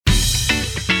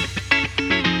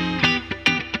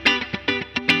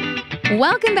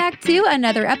Welcome back to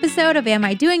another episode of Am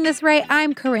I Doing This Right?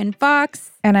 I'm Corinne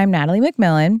Fox. And I'm Natalie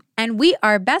McMillan. And we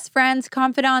are best friends,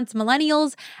 confidants,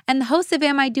 millennials, and the hosts of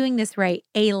Am I Doing This Right?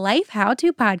 A life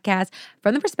how-to podcast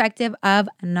from the perspective of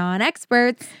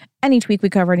non-experts. And each week we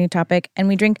cover a new topic and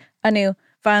we drink a new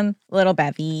fun little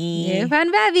bevy. New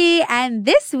fun bevy. And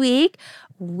this week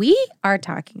we are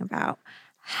talking about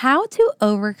how to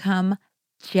overcome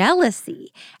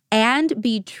jealousy and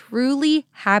be truly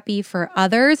happy for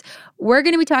others. We're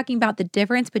going to be talking about the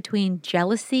difference between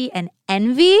jealousy and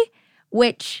envy,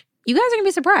 which you guys are going to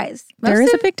be surprised. There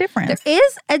is a big difference. There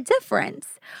is a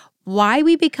difference. Why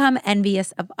we become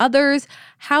envious of others,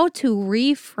 how to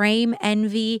reframe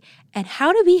envy, and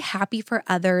how to be happy for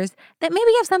others that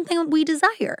maybe have something we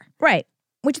desire. Right.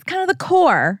 Which is kind of the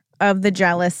core of the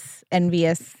jealous,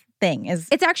 envious thing.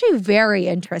 It's actually very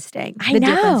interesting, the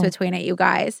difference between it, you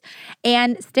guys.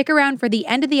 And stick around for the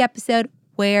end of the episode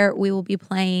where we will be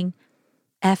playing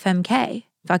FMK,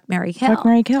 Fuck, Marry, Kill. Fuck,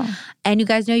 Marry, Kill. And you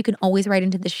guys know you can always write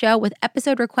into the show with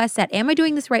episode requests at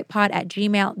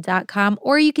amidoingthisrightpod@gmail.com,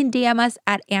 or you can DM us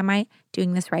at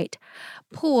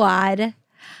amidoingthisrightpod.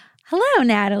 Hello,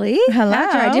 Natalie. Hello.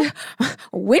 I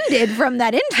winded from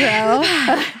that intro.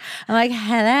 I'm like,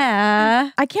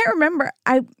 hello. I can't remember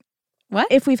What?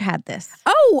 if we've had this.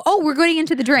 Oh, we're going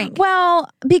into the drink. Well,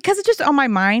 because it's just on my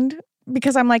mind,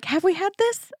 because I'm like, have we had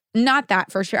this? Not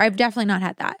that for sure. I've definitely not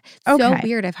had that. Okay. So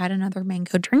weird. I've had another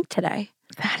mango drink today.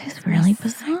 That is really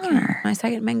bizarre. My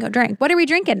second mango drink. What are we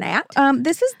drinking, Nat?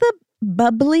 This is the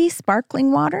bubbly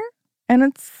sparkling water,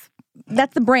 and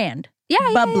that's the brand. Yeah,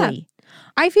 Bubbly. Yeah.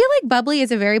 I feel like bubbly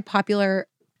is a very popular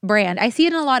brand. I see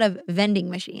it in a lot of vending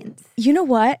machines. You know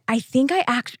what? I think I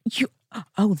actually.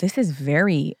 Oh, this is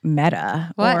very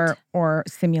meta. What? or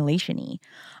simulation-y.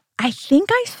 I think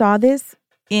I saw this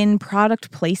in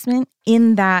product placement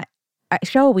in that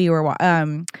show we were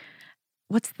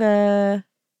what's the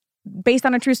based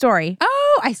on a true story.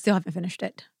 Oh, I still haven't finished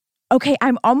it. Okay,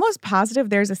 I'm almost positive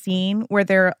there's a scene where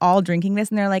they're all drinking this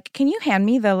and they're like, "Can you hand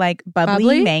me the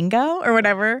bubbly mango or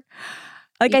whatever?"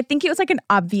 I think it was an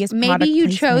obvious product Maybe you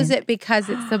placement. chose it because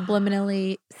it's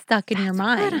subliminally stuck in your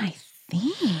mind. What I think.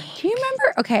 Do you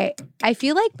remember? Okay, I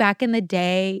feel like back in the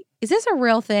day, is this a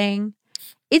real thing?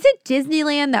 Is it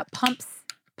Disneyland that pumps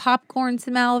popcorn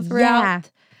smell throughout?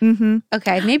 Yeah. Mm-hmm.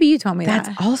 Okay, maybe you told me That's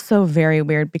that. also very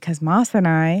weird because Moss and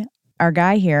I, our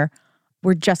guy here,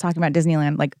 were just talking about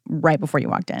Disneyland right before you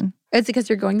walked in. Is it because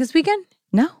you're going this weekend?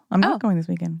 No, I'm not going this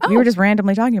weekend. We were just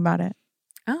randomly talking about it.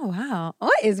 Oh, wow.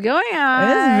 What is going on?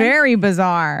 It is very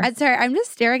bizarre. I'm sorry, I'm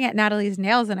just staring at Natalie's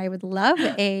nails and I would love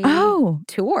a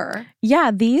tour.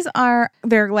 Yeah,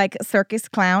 they're like circus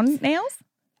clown nails.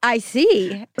 I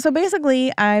see. So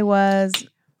basically, I was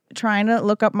trying to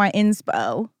look up my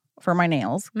inspo for my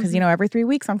nails because, every 3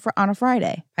 weeks on a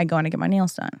Friday, I go in to get my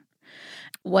nails done.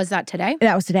 Was that today?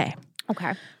 That was today.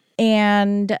 Okay.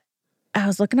 And I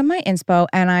was looking at my inspo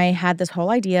and I had this whole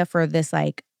idea for this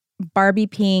Barbie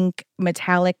pink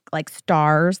metallic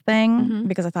stars thing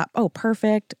because I thought, oh,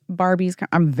 perfect. Barbie's,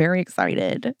 I'm very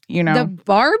excited, The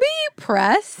Barbie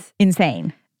press?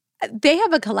 Insane. They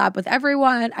have a collab with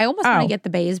everyone. I almost want to get the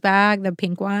beige bag, the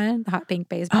pink one, the hot pink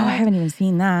beige bag. Oh, I haven't even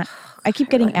seen that. I keep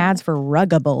getting ads for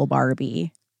Ruggable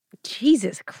Barbie.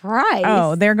 Jesus Christ.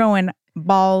 Oh, they're going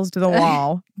balls to the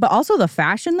wall. But also the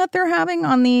fashion that they're having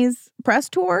on these press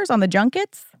tours, on the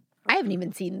junkets. I haven't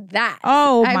even seen that.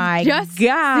 Oh, I've just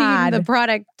seen the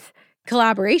product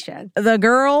collaboration. The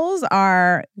girls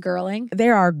are girling. They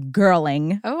are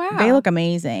girling. Oh, wow. They look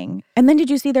amazing. And then did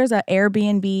you see there's an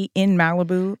Airbnb in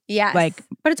Malibu? Yes.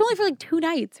 But it's only for 2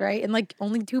 nights, right? And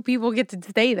only 2 people get to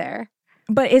stay there.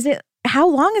 But how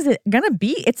long is it gonna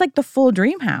be? It's like the full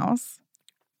dream house.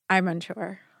 I'm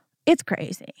unsure. It's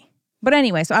crazy. But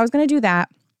anyway, so I was gonna do that.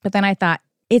 But then I thought,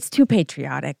 it's too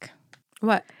patriotic.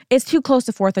 What? It's too close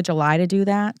to 4th of July to do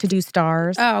that, to do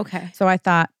stars. Oh, okay. So I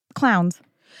thought, clowns.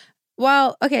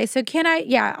 Well, okay, so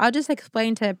I'll just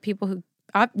explain to people who,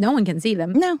 no one can see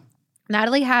them. No.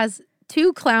 Natalie has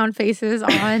 2 clown faces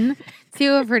on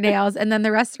 2 of her nails, and then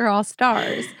the rest are all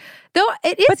stars. Though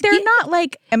it is. But they're not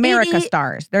America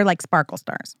stars. They're sparkle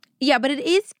stars. Yeah, but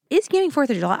it's giving 4th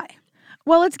of July.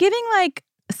 Well, it's giving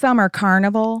summer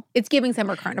carnival. It's giving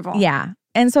summer carnival. Yeah.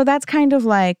 And so that's kind of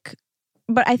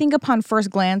but I think upon first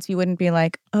glance, you wouldn't be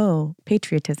oh,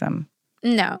 patriotism.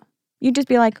 No. You'd just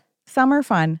be summer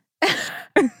fun.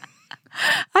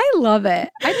 I love it.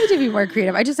 I need to be more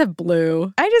creative. I just have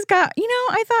blue. I just got,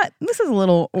 I thought this is a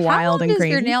little wild and crazy. How long does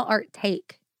your nail art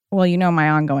take? Well, my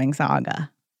ongoing saga.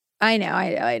 I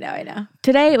know.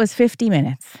 Today it was 50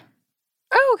 minutes.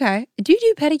 Oh, okay. Do you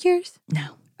do pedicures?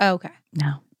 No. Oh, okay.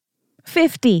 No.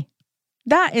 50.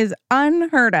 That is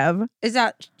unheard of. Is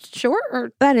that short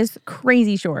or? That is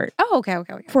crazy short. Oh, okay.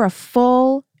 For a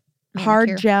full hard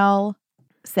Manicure. gel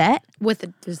set With a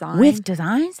design. with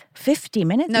designs, 50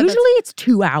 minutes. No, Usually it's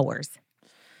 2 hours.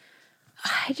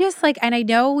 I just and I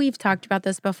know we've talked about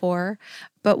this before,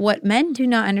 but what men do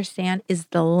not understand is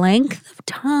the length of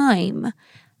time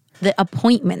the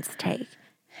appointments take.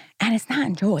 And it's not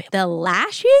enjoyable. The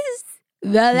lashes, the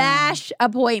lash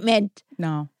appointment,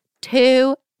 No.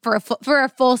 for a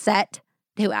full set,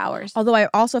 2 hours. Although I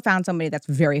also found somebody that's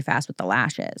very fast with the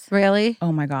lashes. Really?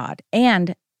 Oh my God.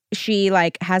 And she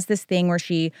has this thing where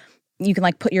you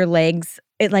can put your legs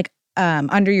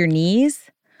under your knees.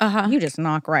 Uh-huh. You just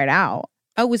knock right out.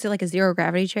 Oh, was it like a zero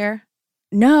gravity chair?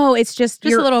 No, it's just a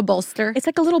little bolster. It's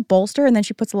like a little bolster, and then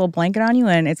she puts a little blanket on you,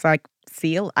 and it's like,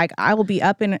 see, I will be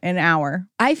up in an hour.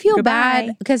 I feel Goodbye.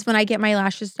 bad because when I get my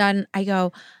lashes done, I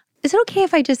go, is it okay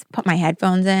if I just put my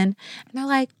headphones in? And they're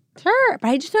like, sure. But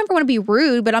I just never want to be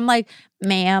rude. But I'm like,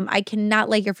 ma'am, I cannot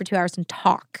lay here for 2 hours and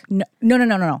talk. No.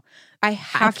 I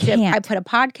have to. can't. I put a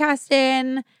podcast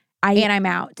in and I'm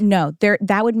out. No,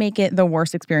 that would make it the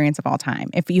worst experience of all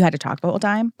time if you had to talk the whole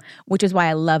time, which is why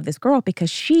I love this girl, because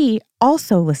she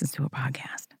also listens to a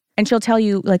podcast. And she'll tell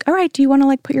you all right, do you want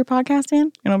to put your podcast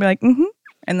in? And I'll be like, mm-hmm.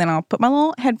 And then I'll put my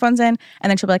little headphones in, and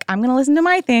then she'll be like, I'm going to listen to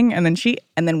my thing. And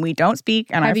then we don't speak,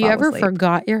 and Have I you fall ever asleep.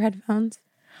 forgot your headphones?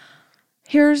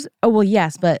 Well,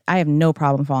 yes, but I have no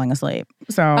problem falling asleep.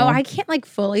 So I can't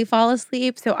fully fall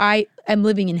asleep. So I am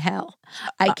living in hell.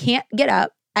 I can't get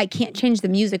up. I can't change the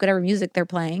music, whatever music they're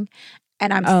playing.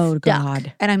 And I'm stuck.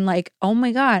 God. And I'm like, oh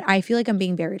my God, I feel like I'm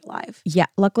being buried alive. Yeah,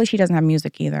 luckily she doesn't have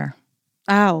music either.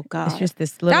 Oh God. It's just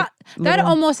this little that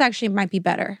almost actually might be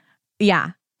better.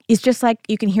 Yeah. It's just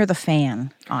you can hear the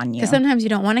fan on you. Because sometimes you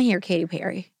don't want to hear Katy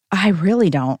Perry. I really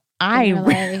don't.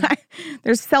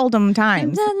 There's seldom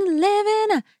times.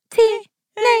 Living a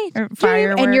teenage Or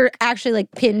firework. and you're actually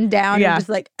pinned down Yeah. and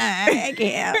just I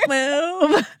can't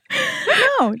move.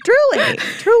 No,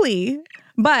 truly.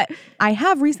 But I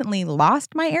have recently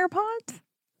lost my AirPods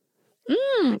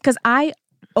because I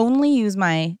only use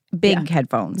my big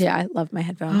headphones. Yeah, I love my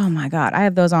headphones. Oh my God. I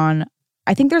have those on.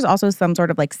 I think there's also some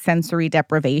sort of sensory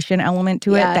deprivation element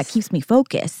to it that keeps me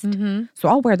focused. Mm-hmm. So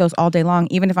I'll wear those all day long,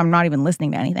 even if I'm not even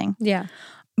listening to anything. Yeah.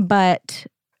 But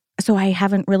so I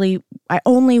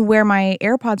only wear my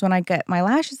AirPods when I get my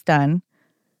lashes done,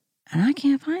 and I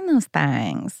can't find those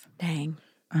things. Dang.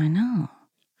 I know.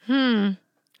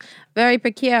 Very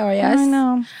precarious. I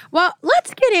know. Well,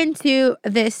 let's get into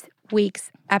this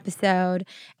week's episode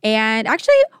and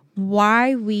actually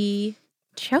why we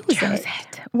chose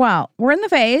it. Well, we're in the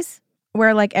phase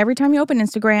where every time you open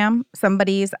Instagram,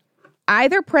 somebody's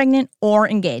either pregnant or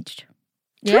engaged.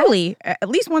 Yeah. Truly, at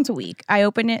least once a week, I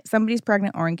open it, somebody's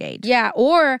pregnant or engaged. Yeah,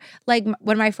 or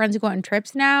when my friends go on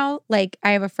trips now, I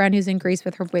have a friend who's in Greece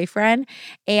with her boyfriend,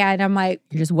 and I'm like,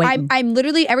 You're just waiting. I'm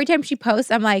literally, every time she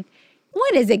posts, I'm like,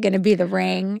 when is it going to be the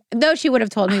ring? Though she would have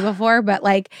told me before, but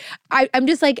I'm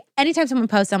just anytime someone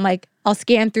posts, I'm like, I'll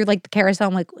scan through the carousel.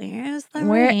 I'm like, where's the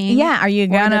ring? Yeah, are you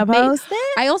gonna post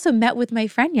it? I also met with my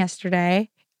friend yesterday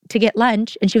to get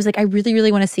lunch, and she was like, I really,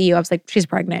 really want to see you. I was like, she's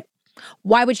pregnant.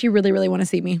 Why would she really, really want to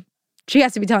see me? She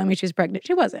has to be telling me she's pregnant.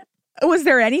 She wasn't. Was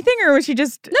there anything, or was she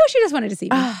just? No, she just wanted to see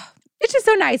me. It's just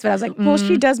so nice. But I was like, well,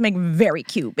 she does make very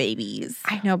cute babies.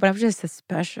 I know, but I was just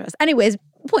suspicious. Anyways,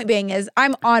 point being is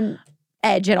I'm on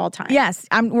edge at all times. Yes,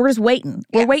 we're just waiting.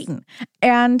 We're waiting.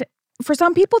 And for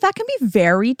some people, that can be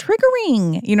very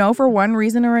triggering. For one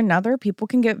reason or another, people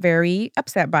can get very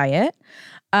upset by it.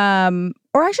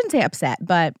 Or I shouldn't say upset,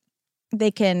 but they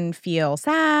can feel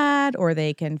sad or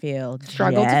they can feel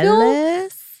Struggle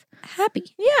jealous. to feel happy.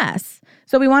 Yes.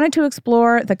 So we wanted to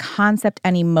explore the concept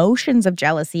and emotions of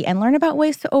jealousy and learn about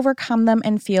ways to overcome them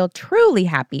and feel truly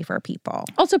happy for people.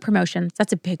 Also promotions.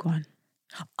 That's a big one.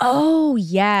 Oh,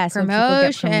 yes. When people get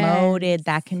Promotions. promoted,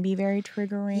 that can be very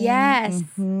triggering. Yes.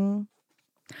 Mhm.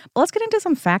 Well, let's get into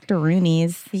some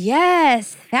factoroonies.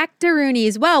 Yes,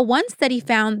 factoroonies. Well, one study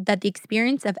found that the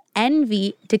experience of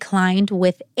envy declined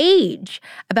with age.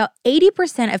 About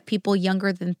 80% of people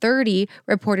younger than 30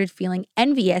 reported feeling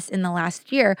envious in the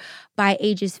last year. By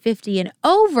ages 50 and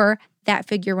over, that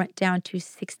figure went down to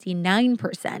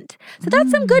 69%. So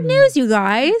that's some good news, you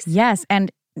guys. Yes, and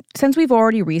since we've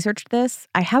already researched this,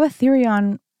 I have a theory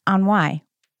on why.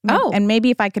 Oh. And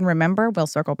maybe if I can remember, we'll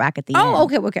circle back at the end. Oh,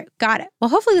 okay. Got it. Well,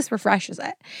 hopefully this refreshes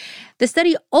it. The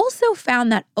study also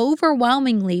found that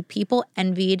overwhelmingly people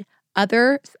envied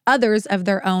others of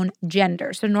their own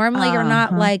gender. So normally you're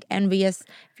not envious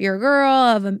if you're a girl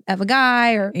of a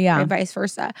guy or vice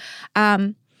versa.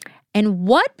 And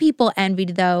what people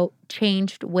envied, though,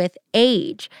 changed with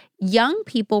age. Young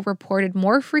people reported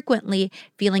more frequently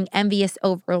feeling envious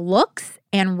over looks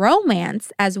and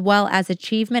romance, as well as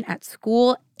achievement at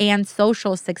school and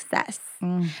social success.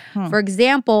 For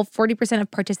example, 40% of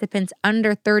participants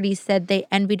under 30 said they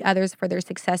envied others for their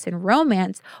success in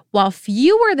romance, while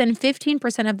fewer than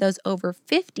 15% of those over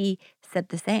 50 said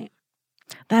the same.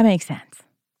 That makes sense.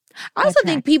 I also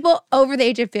think people over the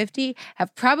age of 50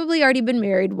 have probably already been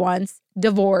married once,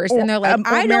 divorced, and they're like,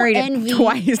 I don't envy.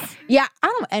 Twice. Yeah, I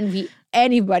don't envy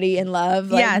anybody in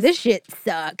love. Like, this shit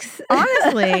sucks.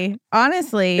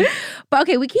 Honestly. But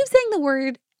okay, we keep saying the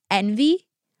word envy,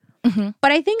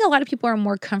 but I think a lot of people are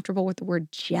more comfortable with the word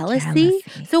jealousy.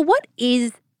 So what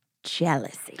is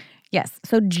jealousy? Yes.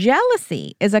 So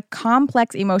jealousy is a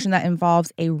complex emotion that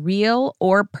involves a real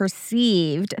or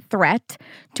perceived threat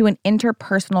to an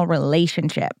interpersonal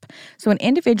relationship. So an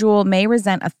individual may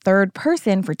resent a third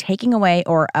person for taking away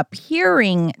or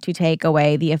appearing to take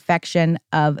away the affection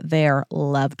of their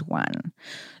loved one.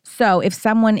 So if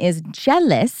someone is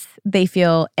jealous, they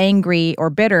feel angry or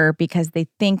bitter because they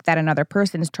think that another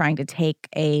person is trying to take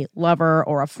a lover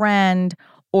or a friend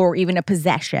or even a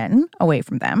possession away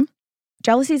from them.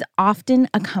 Jealousy is often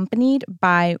accompanied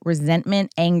by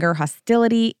resentment, anger,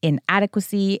 hostility,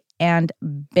 inadequacy, and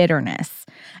bitterness.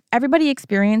 Everybody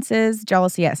experiences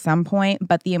jealousy at some point,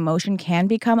 but the emotion can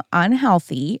become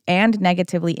unhealthy and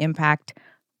negatively impact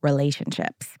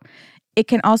relationships. It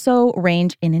can also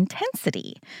range in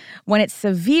intensity. When it's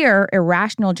severe,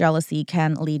 irrational jealousy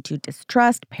can lead to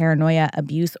distrust, paranoia,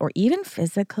 abuse, or even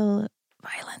physical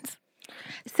violence.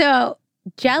 So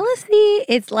jealousy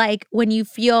is like when you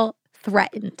feel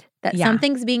threatened that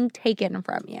something's being taken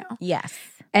from you. Yes.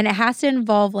 And it has to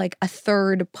involve like a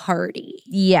third party.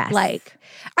 Yes. Like,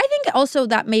 I think also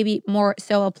that maybe more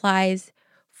so applies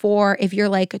for if you're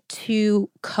like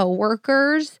two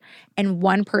coworkers and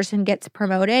one person gets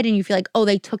promoted and you feel like, oh,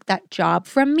 they took that job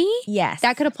from me. Yes.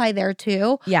 That could apply there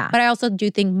too. Yeah. But I also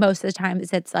do think most of the time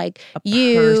it's like a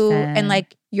you person. And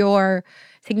like your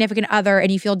significant other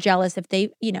and you feel jealous if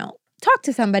they, talk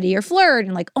to somebody or flirt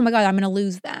and like, oh my God, I'm going to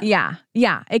lose them. Yeah.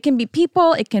 Yeah. It can be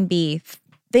people. It can be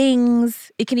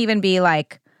things. It can even be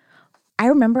like, I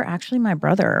remember actually my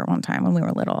brother one time when we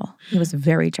were little, he was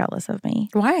very jealous of me.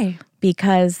 Why?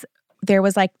 Because there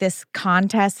was like this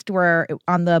contest where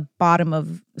on the bottom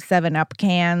of 7-Up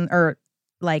can or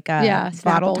like a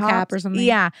bottle cap or something.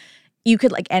 Yeah. You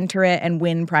could like enter it and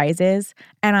win prizes.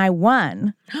 And I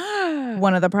won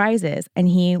one of the prizes. And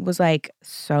he was like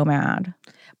so mad.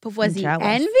 But was he jealous.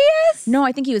 Envious? No,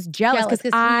 I think he was jealous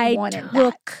because I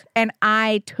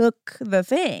took the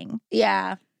thing.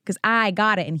 Yeah. Because I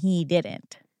got it and he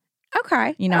didn't.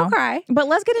 Okay. Okay. But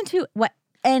let's get into what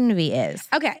envy is.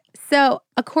 Okay. So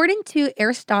according to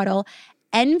Aristotle,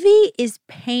 envy is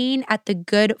pain at the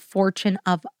good fortune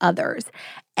of others.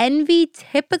 Envy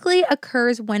typically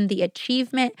occurs when the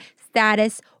achievement,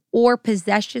 status, or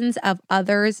possessions of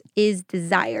others is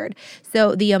desired.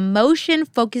 So the emotion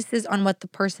focuses on what the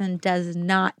person does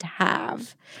not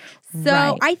have.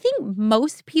 So I think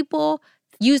most people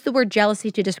use the word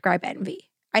jealousy to describe envy.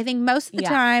 I think most of the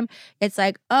time it's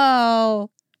like, oh,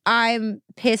 I'm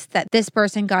pissed that this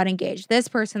person got engaged. This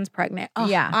person's pregnant.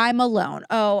 Oh, I'm alone.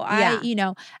 Oh, I think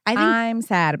I'm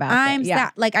sad about it. I'm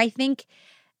sad. Like, I think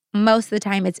most of the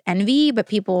time it's envy, but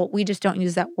we just don't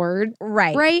use that word.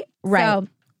 Right. So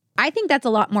I think that's a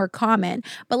lot more common.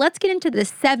 But let's get into the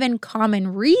 7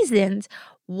 common reasons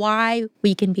why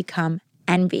we can become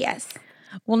envious.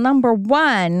 Well, number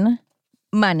 1,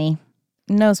 money.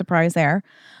 No surprise there.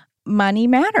 Money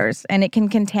matters, and it can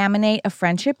contaminate a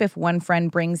friendship if one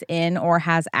friend brings in or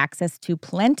has access to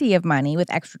plenty of money with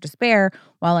extra to spare,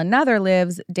 while another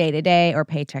lives day to day or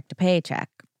paycheck to paycheck.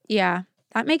 Yeah,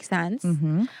 that makes sense.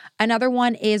 Mm-hmm. Another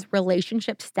one is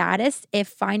relationship status. If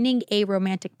finding a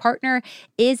romantic partner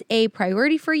is a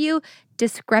priority for you,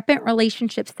 discrepant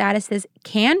relationship statuses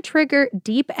can trigger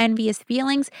deep envious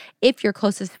feelings if your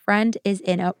closest friend is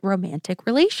in a romantic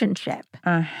relationship.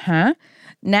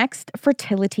 Next,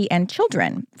 fertility and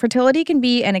children. Fertility can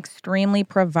be an extremely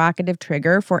provocative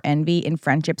trigger for envy in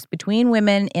friendships between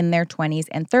women in their 20s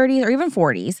and 30s or even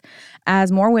 40s,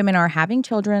 as more women are having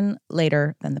children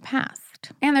later than the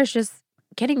past. And there's just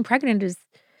getting pregnant is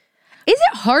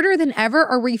it harder than ever?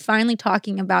 Or are we finally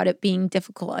talking about it being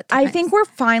difficult at times? I think we're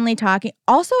finally talking.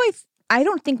 Also, I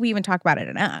don't think we even talk about it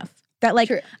enough. That like,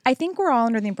 True. I think we're all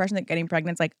under the impression that getting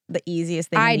pregnant is like the easiest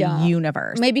thing in the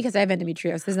universe. Maybe because I have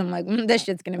endometriosis, I'm like, this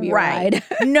shit's going to be a ride.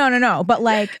 No. But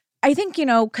like, I think,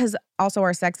 because also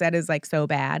our sex ed is like so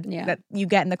bad that you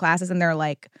get in the classes and they're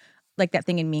like that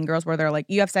thing in Mean Girls where they're like,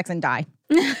 you have sex and die,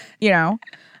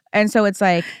 And so it's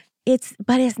like,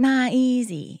 but it's not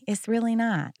easy. It's really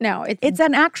not. No, It's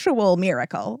an actual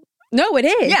miracle. No, it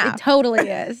is. Yeah. It totally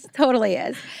is. Totally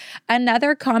is.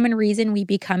 Another common reason we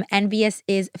become envious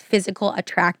is physical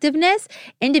attractiveness.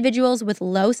 Individuals with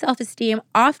low self-esteem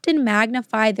often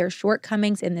magnify their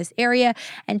shortcomings in this area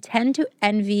and tend to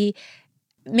envy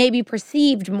maybe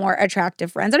perceived more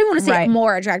attractive friends. I don't even want to say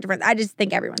more attractive friends. I just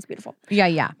think everyone's beautiful.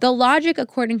 Yeah. The logic,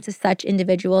 according to such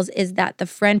individuals, is that the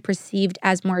friend perceived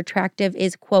as more attractive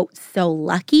is, quote, so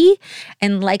lucky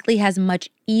and likely has much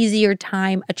easier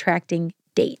time attracting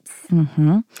dates.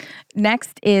 Mm-hmm.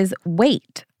 Next is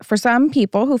weight. For some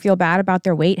people who feel bad about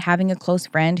their weight, having a close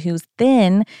friend who's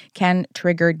thin can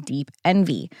trigger deep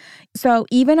envy. So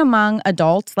even among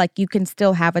adults, like you can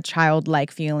still have a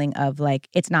childlike feeling of like,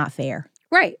 it's not fair.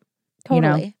 Right.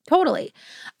 Totally. Totally.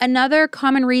 Another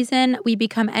common reason we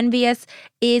become envious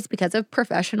is because of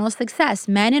professional success.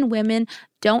 Men and women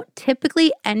don't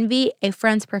typically envy a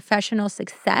friend's professional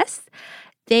success.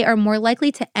 They are more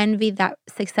likely to envy that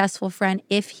successful friend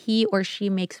if he or she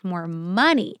makes more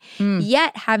money.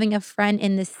 Yet having a friend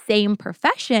in the same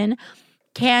profession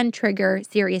can trigger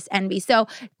serious envy. So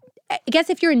I guess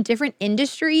if you're in different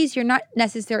industries, you're not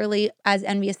necessarily as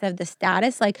envious of the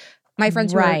status. Like my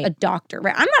friends who are a doctor,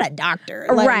 right? I'm not a doctor.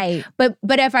 Like, right. But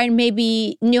if I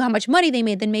maybe knew how much money they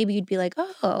made, then maybe you'd be like,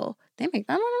 oh, they make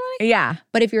that much money? Yeah.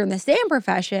 But if you're in the same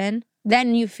profession,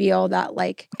 then you feel that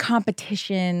like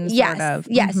competition sort yes, of.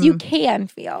 Yes, you can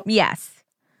feel. Yes.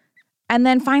 And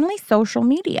then finally, social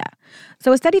media.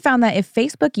 So a study found that if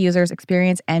Facebook users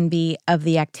experience envy of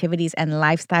the activities and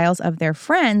lifestyles of their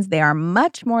friends, they are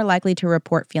much more likely to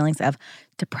report feelings of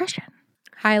depression.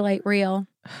 Highlight reel.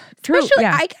 True. Especially,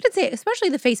 yeah. I gotta say, especially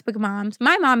the Facebook moms.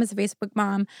 My mom is a Facebook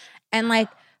mom. And like,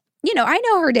 you know, I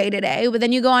know her day to day, but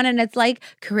then you go on and it's like,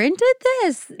 Corinne did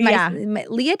this.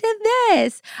 Leah did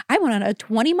this. I went on a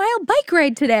 20-mile bike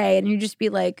ride today. And you just be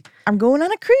like, I'm going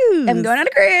on a cruise. I'm going on a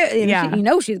cruise. And Yeah. you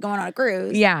know she's going on a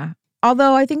cruise. Yeah.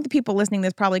 Although I think the people listening to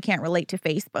this probably can't relate to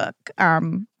Facebook.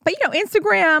 But, you know,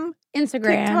 Instagram.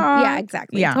 TikTok. Yeah,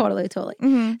 exactly. Yeah. Totally.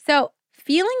 Mm-hmm. So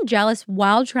feeling jealous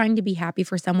while trying to be happy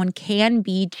for someone can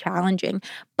be challenging,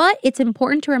 but it's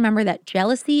important to remember that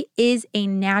jealousy is a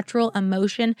natural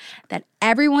emotion that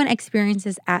everyone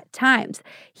experiences at times.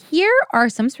 Here are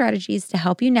some strategies to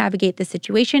help you navigate the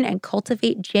situation and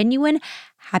cultivate genuine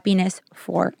happiness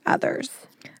for others.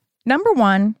 Number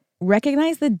one,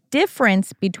 recognize the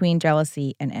difference between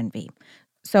jealousy and envy.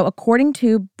 So according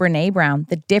to Brené Brown,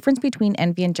 the difference between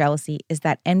envy and jealousy is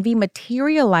that envy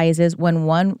materializes when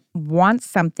one wants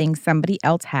something somebody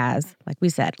else has, like we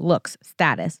said, looks,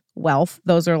 status, wealth.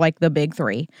 Those are like the big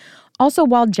three. Also,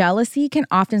 while jealousy can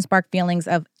often spark feelings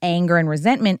of anger and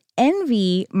resentment,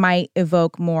 envy might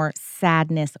evoke more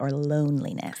sadness or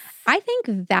loneliness. I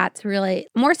think that's really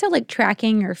more so like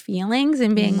tracking your feelings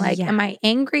and being like, am I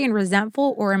angry and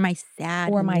resentful or am I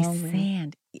sad? Or am I lonely?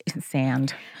 Sand?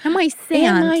 Am I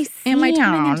sand? Am I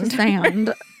turning into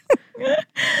sand?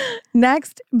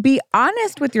 Next, be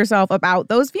honest with yourself about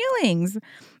those feelings.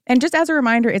 And just as a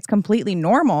reminder, it's completely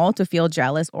normal to feel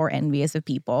jealous or envious of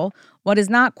people. What is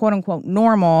not quote unquote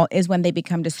normal is when they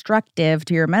become destructive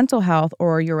to your mental health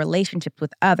or your relationships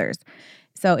with others.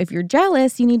 So if you're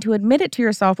jealous, you need to admit it to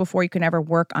yourself before you can ever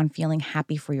work on feeling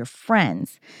happy for your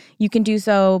friends. You can do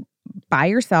so by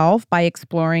yourself by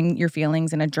exploring your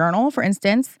feelings in a journal, for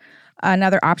instance.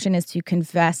 Another option is to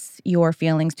confess your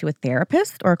feelings to a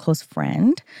therapist or a close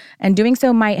friend. And doing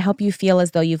so might help you feel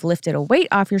as though you've lifted a weight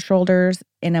off your shoulders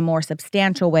in a more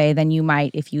substantial way than you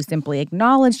might if you simply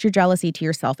acknowledged your jealousy to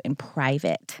yourself in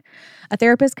private. A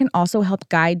therapist can also help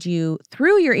guide you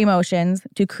through your emotions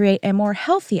to create a more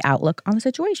healthy outlook on the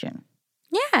situation.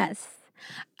 Yes.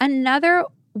 Another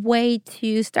way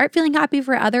to start feeling happy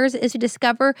for others is to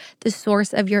discover the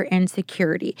source of your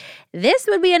insecurity. This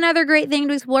would be another great thing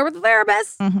to explore with a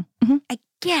therapist.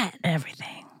 Again,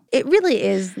 Everything. it really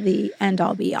is the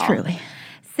end-all be-all. Truly.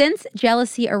 Since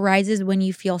jealousy arises when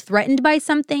you feel threatened by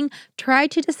something, try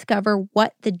to discover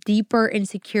what the deeper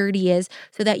insecurity is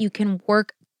so that you can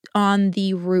work on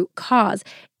the root cause.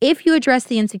 If you address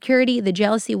the insecurity, the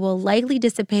jealousy will likely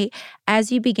dissipate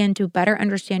as you begin to better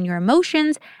understand your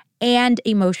emotions and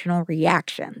emotional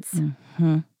reactions.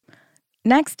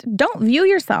 Next, don't view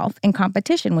yourself in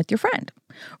competition with your friend.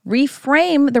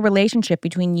 Reframe the relationship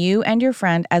between you and your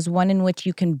friend as one in which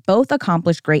you can both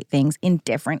accomplish great things in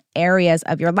different areas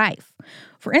of your life.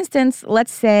 For instance,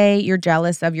 let's say you're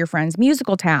jealous of your friend's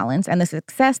musical talents and the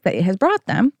success that it has brought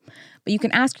them. But you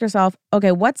can ask yourself,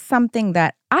 okay, what's something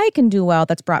that I can do well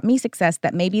that's brought me success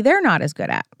that maybe they're not as good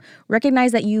at?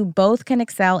 Recognize that you both can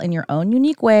excel in your own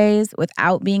unique ways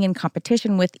without being in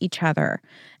competition with each other.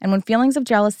 And when feelings of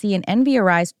jealousy and envy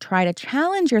arise, try to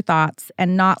challenge your thoughts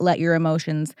and not let your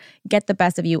emotions get the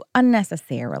best of you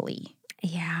unnecessarily.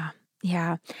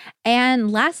 Yeah.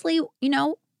 And lastly,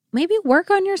 maybe work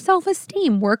on your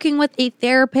self-esteem, working with a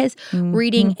therapist,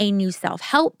 reading a new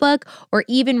self-help book, or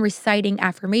even reciting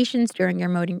affirmations during your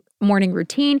morning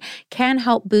routine can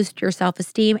help boost your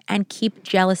self-esteem and keep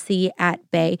jealousy at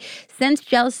bay. Since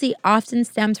jealousy often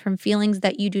stems from feelings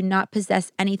that you do not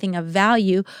possess anything of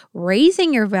value,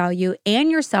 raising your value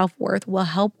and your self-worth will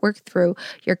help work through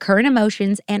your current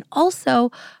emotions and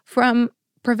also from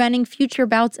preventing future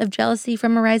bouts of jealousy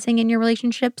from arising in your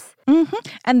relationships.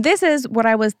 And this is what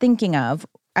I was thinking of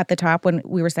at the top when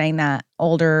we were saying that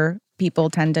older people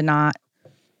tend to not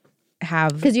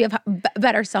have... Because you have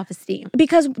better self-esteem.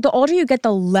 Because the older you get,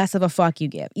 the less of a fuck you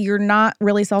give. You're not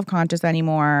really self-conscious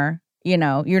anymore. You're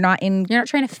not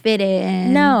trying to fit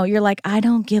in. No, you're like, I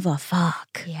don't give a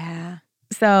fuck. Yeah.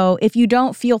 So if you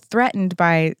don't feel threatened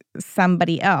by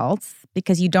somebody else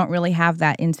because you don't really have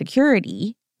that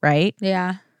insecurity, right?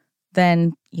 Yeah.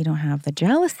 Then you don't have the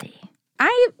jealousy.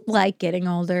 I like getting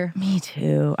older. Me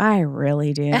too. I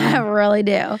really do. I really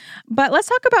do. But let's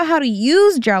talk about how to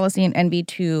use jealousy and envy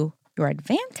to your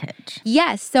advantage.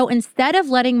 Yes. So instead of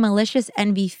letting malicious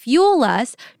envy fuel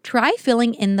us, try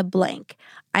filling in the blank.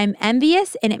 I'm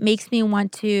envious and it makes me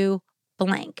want to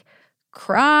blank.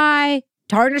 Cry,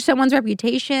 tarnish someone's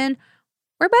reputation,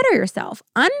 or better yourself.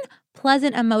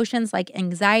 Unpleasant emotions like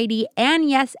anxiety and,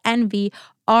 yes, envy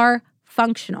are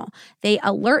functional. They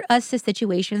alert us to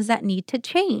situations that need to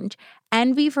change.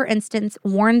 Envy, for instance,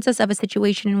 warns us of a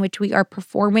situation in which we are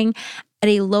performing at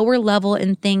a lower level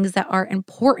in things that are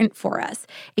important for us.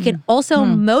 It can also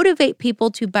motivate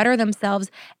people to better themselves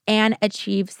and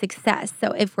achieve success.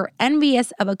 So if we're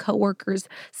envious of a coworker's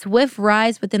swift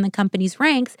rise within the company's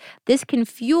ranks, this can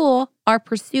fuel our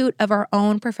pursuit of our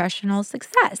own professional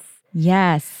success.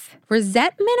 Yes.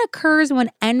 Resentment occurs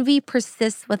when envy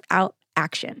persists without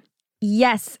action.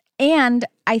 Yes. And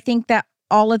I think that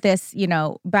all of this,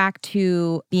 back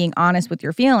to being honest with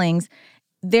your feelings,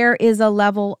 there is a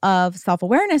level of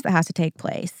self-awareness that has to take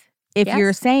place. If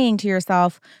you're saying to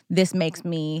yourself, this makes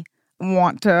me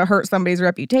want to hurt somebody's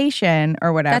reputation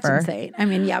or whatever. That's insane. I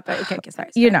mean, yeah, but okay, sorry.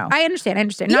 I understand.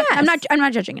 Yes. I'm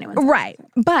not judging anyone. Right.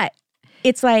 But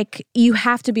it's like you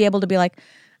have to be able to be like,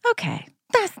 okay,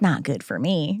 that's not good for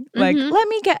me. Like, let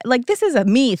me this is a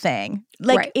me thing.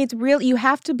 It's real. You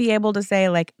have to be able to say,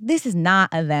 this is not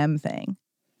a them thing.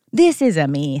 This is a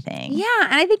me thing. Yeah.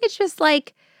 And I think it's just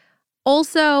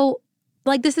also,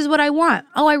 this is what I want.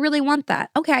 Oh, I really want that.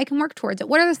 Okay, I can work towards it.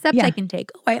 What are the steps I can take?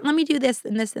 Oh, let me do this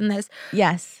and this and this.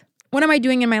 Yes. What am I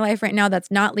doing in my life right now that's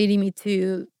not leading me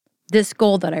to this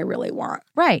goal that I really want?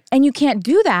 Right. And you can't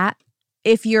do that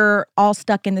if you're all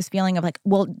stuck in this feeling of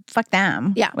well, fuck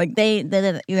them. Yeah.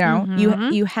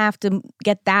 You have to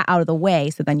get that out of the way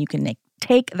so then you can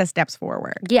take the steps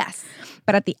forward. Yes.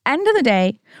 But at the end of the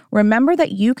day, remember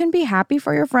that you can be happy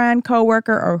for your friend,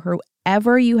 coworker, or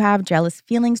whoever you have jealous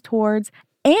feelings towards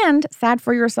and sad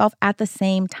for yourself at the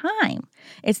same time.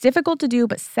 It's difficult to do,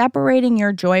 but separating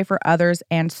your joy for others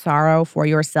and sorrow for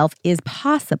yourself is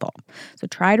possible. So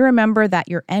try to remember that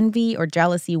your envy or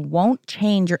jealousy won't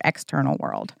change your external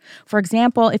world. For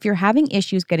example, if you're having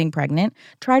issues getting pregnant,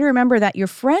 try to remember that your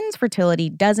friend's fertility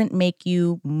doesn't make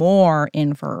you more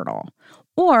infertile.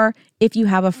 Or if you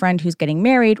have a friend who's getting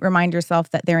married, remind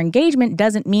yourself that their engagement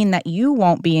doesn't mean that you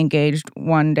won't be engaged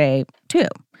one day too.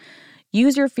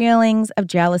 Use your feelings of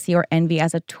jealousy or envy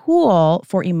as a tool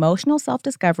for emotional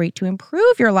self-discovery to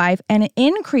improve your life and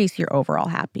increase your overall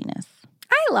happiness.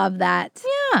 I love that.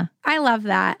 Yeah. I love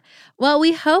that. Well,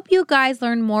 we hope you guys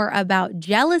learn more about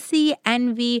jealousy,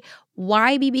 envy,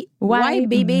 why we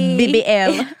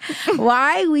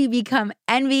become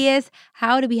envious,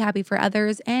 how to be happy for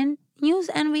others, and use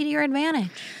envy to your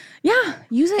advantage. Yeah.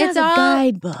 Use it as a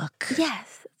guidebook.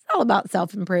 Yes. It's all about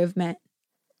self-improvement.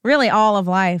 Really, all of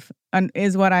life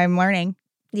is what I'm learning.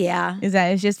 Yeah. Is that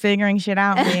it's just figuring shit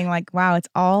out and being wow, it's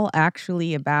all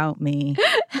actually about me.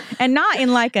 And not in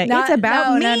it's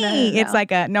about me. No. It's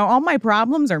all my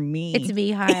problems are me. It's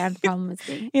me. Hi, I have a problem with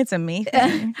me. It's a me thing.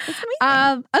 It's a me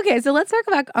thing. Okay, so let's talk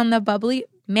about on the bubbly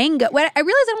mango. I realized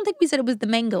I don't think we said it was the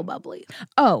mango bubbly.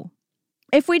 Oh,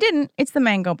 if we didn't, it's the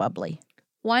mango bubbly.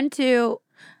 1, 2.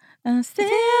 I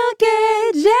still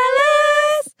get jealous.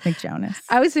 Nick Jonas.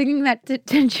 I was singing that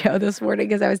to Joe this morning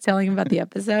because I was telling him about the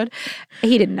episode.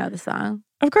 He didn't know the song.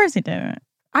 Of course he didn't.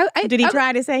 Did he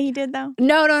try to say he did, though?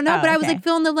 No. But I was okay. like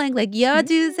filling the blank, like, you're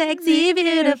too sexy,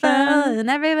 beautiful, and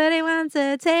everybody wants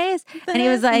a taste. And he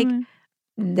was like,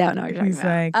 don't know what you're talking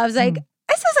about. I was like,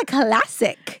 this is a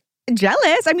classic.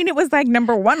 Jealous. I mean, it was like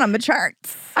 #1 on the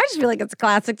charts. I just feel like it's a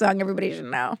classic song everybody should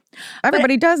know.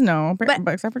 Everybody does know, but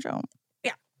except for Joe.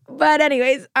 Yeah. But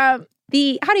anyways,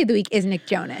 the hottie of the week is Nick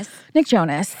Jonas. Nick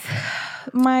Jonas,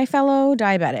 my fellow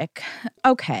diabetic.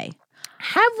 Okay.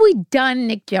 Have we done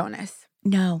Nick Jonas?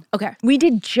 No. Okay. We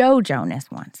did Joe Jonas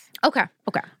once. Okay.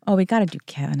 Oh, we got to do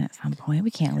Kevin at some point.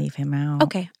 We can't leave him out.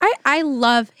 Okay. I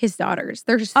love his daughters.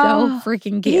 They're so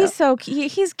freaking cute. He's so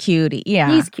cute. He's cutie.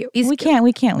 Yeah. He's cute. We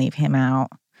can't leave him out.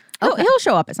 Okay. He'll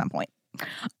show up at some point.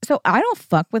 So I don't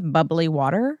fuck with bubbly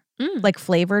water, like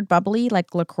flavored bubbly,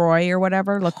 like LaCroix or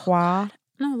whatever. LaCroix.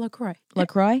 No, LaCroix.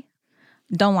 LaCroix?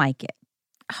 Don't like it.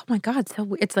 Oh my God.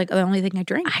 So it's like the only thing I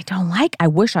drink. I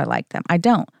wish I liked them. I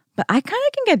don't. But I kind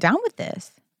of can get down with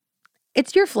this.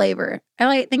 It's your flavor.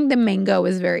 I think the mango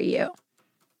is very you.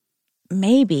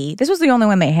 Maybe. This was the only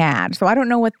one they had. So I don't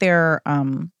know what their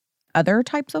other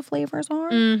types of flavors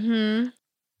are. Mm-hmm.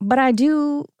 But I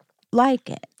do like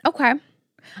it. Okay.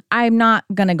 I'm not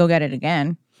going to go get it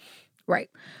again. Right.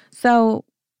 So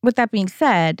with that being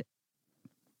said,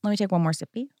 let me take one more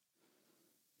sippy.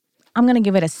 I'm going to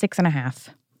give it a 6.5.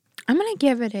 I'm going to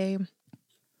give it a...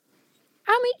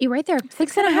 I'll meet you right there.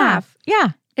 6.5.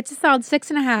 Yeah. It's a solid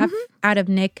 6.5 out of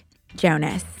Nick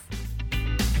Jonas.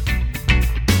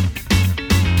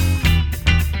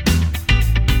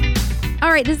 All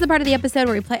right, this is the part of the episode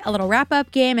where we play a little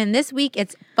wrap-up game, and this week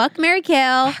it's Fuck, Marry,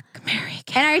 Kill. Fuck, marry,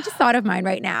 kill. And I just thought of mine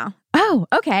right now. Oh,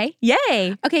 okay.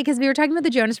 Yay. Okay, because we were talking about the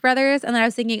Jonas Brothers, and then I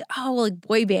was thinking, like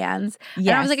boy bands. Yes.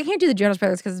 And I was like, I can't do the Jonas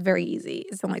Brothers because it's very easy.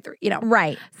 It's only 3,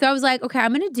 Right. So I was like, okay,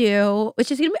 I'm going to do,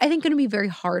 which is, I think, going to be very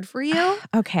hard for you.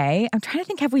 Okay. I'm trying to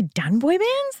think, have we done boy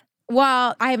bands?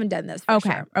 Well, I haven't done this for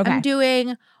sure. Okay. I'm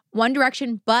doing One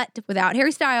Direction, but without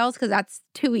Harry Styles, because that's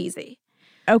too easy.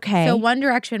 Okay. So One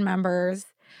Direction members,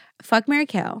 Fuck, Marry,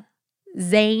 Kill,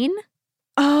 Zayn.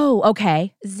 Oh,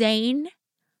 okay. Zayn,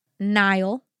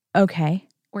 Niall. Okay.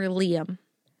 Or Liam.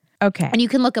 Okay. And you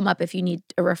can look them up if you need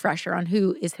a refresher on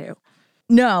who is who.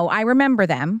 No, I remember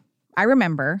them. I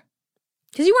remember.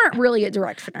 Because you weren't really a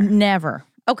Directioner. Never.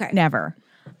 Okay. Never.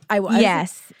 I was.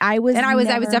 Yes, I was. And I was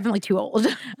definitely too old.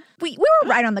 We were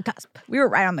right on the cusp. We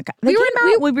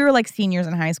were like seniors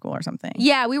in high school or something.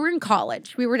 Yeah, we were in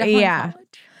college. We were definitely in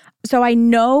college. So I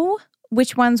know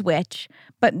which one's which,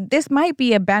 but this might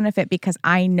be a benefit because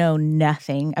I know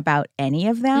nothing about any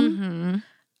of them. Mm-hmm.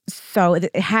 So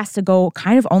it has to go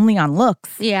kind of only on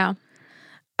looks. Yeah.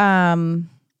 Oh,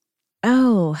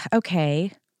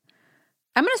 okay.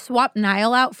 I'm going to swap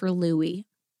Niall out for Louis.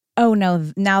 Oh, no.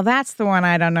 Now that's the one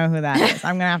I don't know who that is.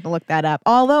 I'm going to have to look that up.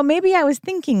 Although maybe I was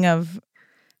thinking of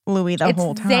Louis the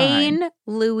whole time. Zayn,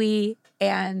 Louis,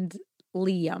 and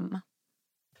Liam.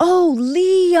 Oh,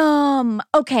 Liam.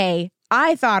 Okay.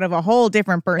 I thought of a whole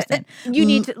different person. You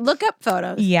need to look up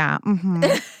photos. Yeah. Mm-hmm.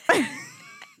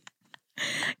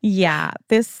 Yeah.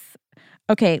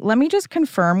 Okay, let me just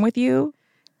confirm with you.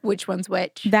 Which one's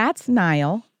which? That's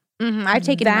Niall. Mm-hmm. I've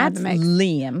taken him out of the mix.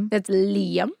 Liam. That's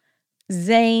Liam.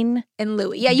 Zayn. And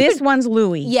Louis. Yeah, this one's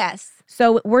Louis. Yes.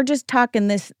 So we're just talking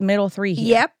this middle 3 here.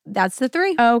 Yep, that's the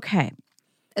 3. Okay.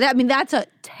 That's a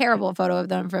terrible photo of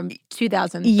them from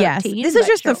 2013. Yes. This is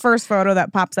just the first photo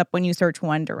that pops up when you search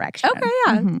One Direction. Okay,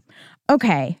 yeah. Mm-hmm.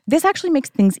 Okay. This actually makes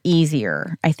things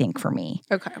easier, I think, for me.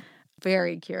 Okay.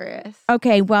 Very curious.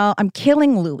 Okay, well, I'm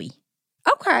killing Louis.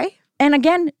 Okay. And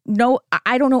again, no,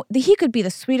 I don't know. He could be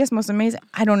the sweetest, most amazing.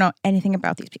 I don't know anything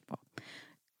about these people.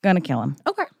 Gonna kill him.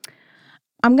 Okay.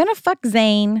 I'm gonna fuck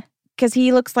Zayn because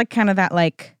he looks like kind of that,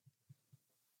 like,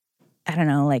 I don't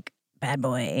know, like bad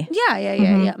boy.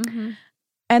 Yeah. Mm-hmm.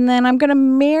 And then I'm gonna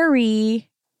marry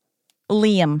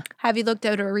Liam. Have you looked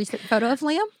at a recent photo of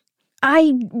Liam?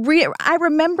 I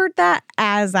remembered that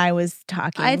as I was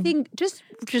talking. I think just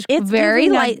it's very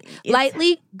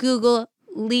lightly Google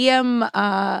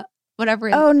Liam, whatever.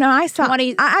 Oh no, I saw.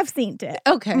 I've seen it.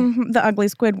 Okay, the ugly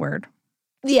Squidward.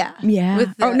 Yeah.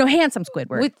 Handsome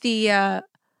Squidward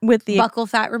with the buckle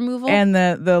fat removal and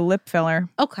the lip filler.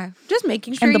 Okay, just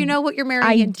making sure you know what you're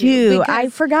marrying into. I do. I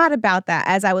forgot about that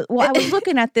as I was. Well, I was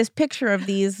looking at this picture of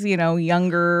these,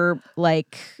 younger,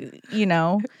 like,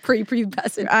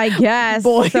 prepubescent. I guess.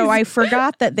 Boys. So I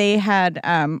forgot that they had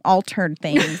altered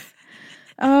things.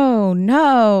 Oh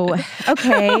no.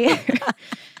 Okay.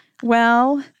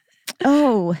 Well.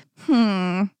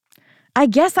 I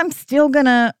guess I'm still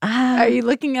gonna. Are you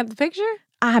looking at the picture?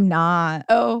 I'm not.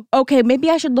 Oh, Okay, maybe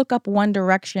I should look up One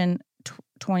Direction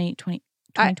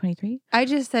 2023. I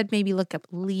just said maybe look up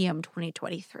Liam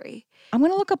 2023. I'm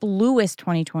going to look up Lewis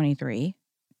 2023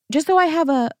 just so I have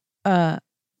a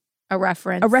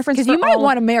reference. A reference because for you might all-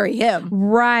 want to marry him.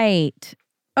 Right.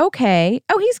 Okay.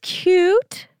 Oh, he's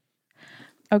cute.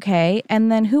 Okay.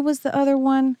 And then who was the other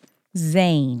one?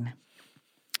 Zayn.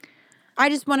 I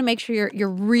just want to make sure you're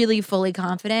really fully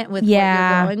confident with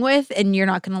Yeah. what you're going with, and you're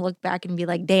not going to look back and be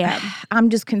like, "Damn." I'm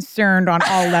just concerned on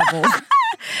all levels.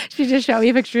 She just showed me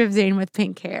a picture of Zayn with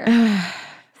pink hair.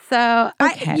 So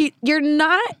Okay. you're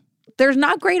not. There's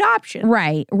not great options,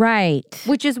 Right.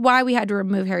 which is why we had to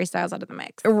remove Harry Styles out of the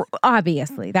mix.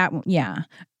 Obviously, yeah.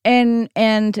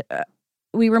 And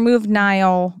we removed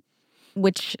Niall,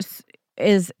 which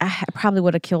is I probably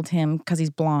would have killed him because he's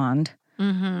blonde.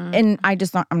 Mm-hmm. And I'm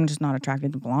just not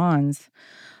attracted to blondes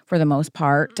for the most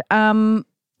part.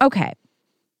 Okay.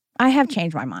 I have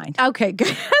changed my mind. Okay,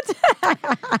 good.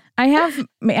 I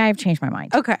have changed my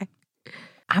mind. Okay.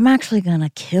 I'm actually gonna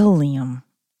kill Liam.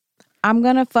 I'm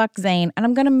gonna fuck Zayn and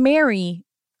I'm gonna marry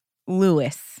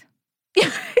Lewis.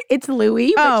 It's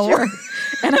Louis. But Oh. sure.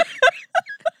 And I'm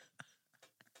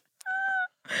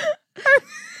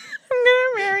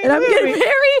gonna I'm gonna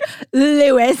marry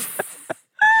Lewis.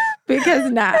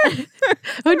 Because not.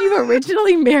 When you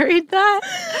originally married that,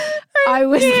 I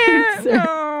was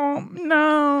concerned.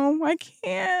 No, I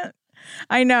can't.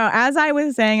 I know. As I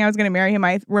was saying I was going to marry him,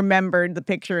 I remembered the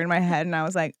picture in my head and I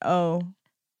was like, oh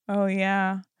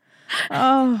yeah.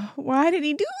 Oh, why did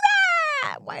he do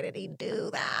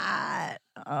that?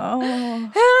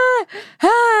 Oh.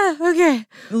 Okay.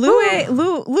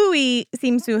 Louis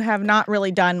seems to have not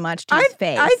really done much to his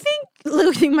face. I think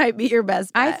Louis might be your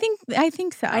best bet. I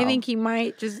think so. I think he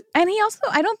might just. And he also,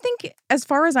 I don't think, as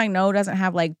far as I know, doesn't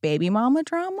have like baby mama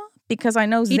drama because I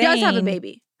know He Zayn does have a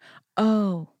baby.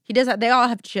 Oh. He does have. They all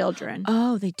have children.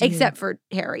 Oh, they do. Except for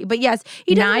Harry. But yes,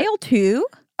 he does. Niall too?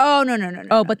 Oh, no.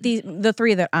 Oh, but the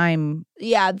three that I'm.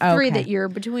 Yeah, the three Okay. that you're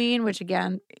between, which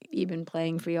again, even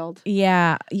playing field.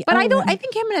 Yeah. But I Oh, don't. I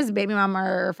think him and his baby mama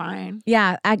are fine.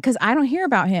 Yeah, because I don't hear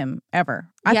about him ever.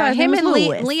 I Yeah, thought him was and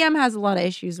Lewis. Liam has a lot of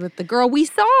issues with the girl we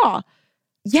saw.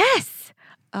 Yes.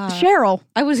 Cheryl.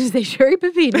 I was going to say Sherry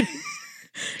Papini.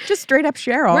 Just straight up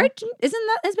Cheryl. Right? Isn't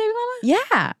that his baby mama?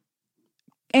 Yeah.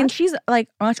 And she's like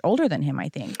much older than him, I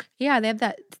think. Yeah, they have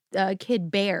that kid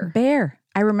Bear. Bear.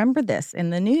 I remember this in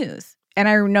the news. And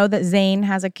I know that Zayn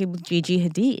has a kid with Gigi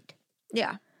Hadid.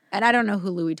 Yeah. And I don't know who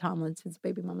Louis Tomlinson's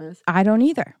baby mama is. I don't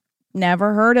either.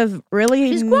 Never heard of, really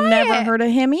She's quiet. never heard of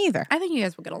him either. I think you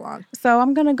guys will get along. So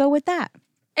I'm going to go with that.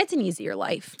 It's an easier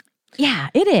life. Yeah,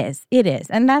 it is. It is.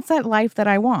 And that's that life that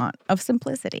I want of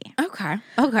simplicity. Okay.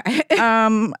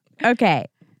 Okay.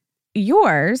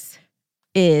 Yours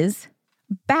is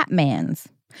Batman's.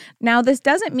 Now, this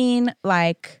doesn't mean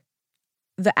like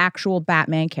the actual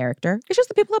Batman character. It's just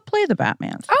the people that play the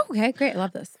Batmans. Oh, okay. Great. I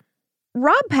love this.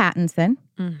 Rob Pattinson,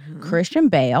 Christian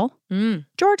Bale,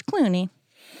 George Clooney.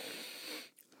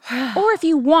 Or if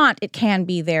you want, it can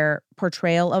be their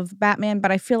portrayal of Batman,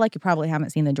 but I feel like you probably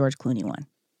haven't seen the George Clooney one.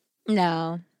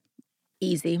 No.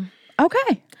 Easy.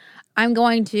 Okay. I'm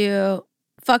going to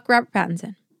fuck Robert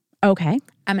Pattinson. Okay.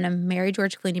 I'm going to marry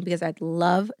George Clooney because I'd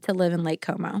love to live in Lake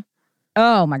Como.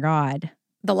 Oh my God.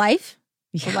 The life?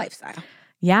 Yeah. The lifestyle.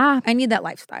 Yeah. I need that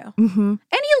lifestyle. Mm-hmm. And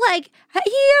he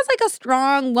has like a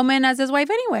strong woman as his wife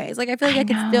anyways. Like I feel like I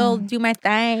could still do my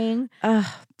thing.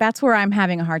 That's where I'm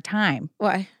having a hard time.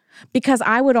 Why? Because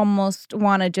I would almost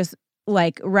want to just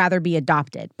like rather be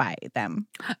adopted by them.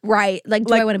 Right. Like,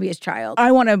 do Like- I want to be his child?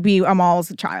 I want to be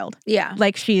Amal's child. Yeah.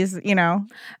 Like she's, I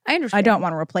understand. I don't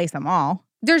want to replace Amal.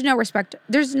 There's no respect.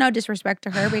 There's no disrespect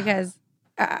to her because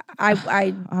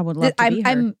I would love to be her.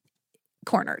 I'm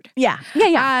cornered. Yeah.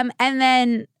 And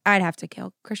then I'd have to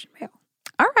kill Christian Bale.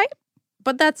 All right.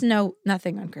 But that's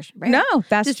nothing on Christian Bale. No,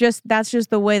 that's just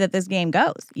the way that this game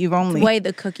goes. You've only The way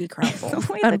the cookie crumbles.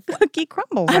 the way the cookie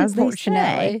crumbles, as they say.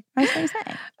 Unfortunately. As they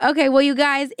say. Okay, well, you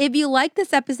guys, if you like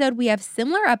this episode, we have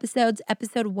similar episodes.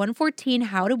 Episode 114,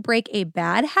 How to Break a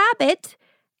Bad Habit.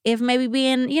 If maybe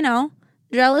being,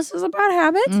 jealous is a bad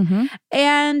habit. Mm-hmm.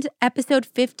 And episode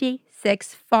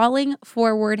 56, Falling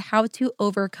Forward, How to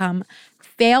Overcome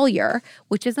Failure,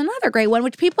 which is another great one,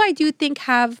 which people I do think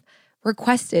have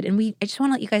requested. And I just want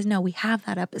to let you guys know we have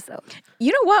that episode.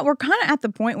 You know what? We're kind of at the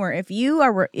point where if you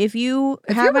have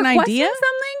you're an idea,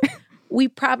 something, we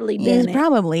probably it's did it.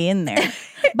 probably in there.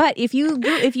 But if you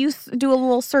do a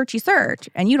little searchy search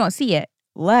and you don't see it,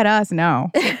 let us know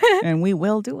and we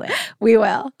will do it. We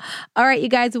will. All right, you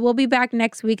guys, we'll be back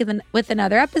next week with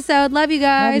another episode. Love you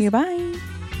guys. Love you. Bye.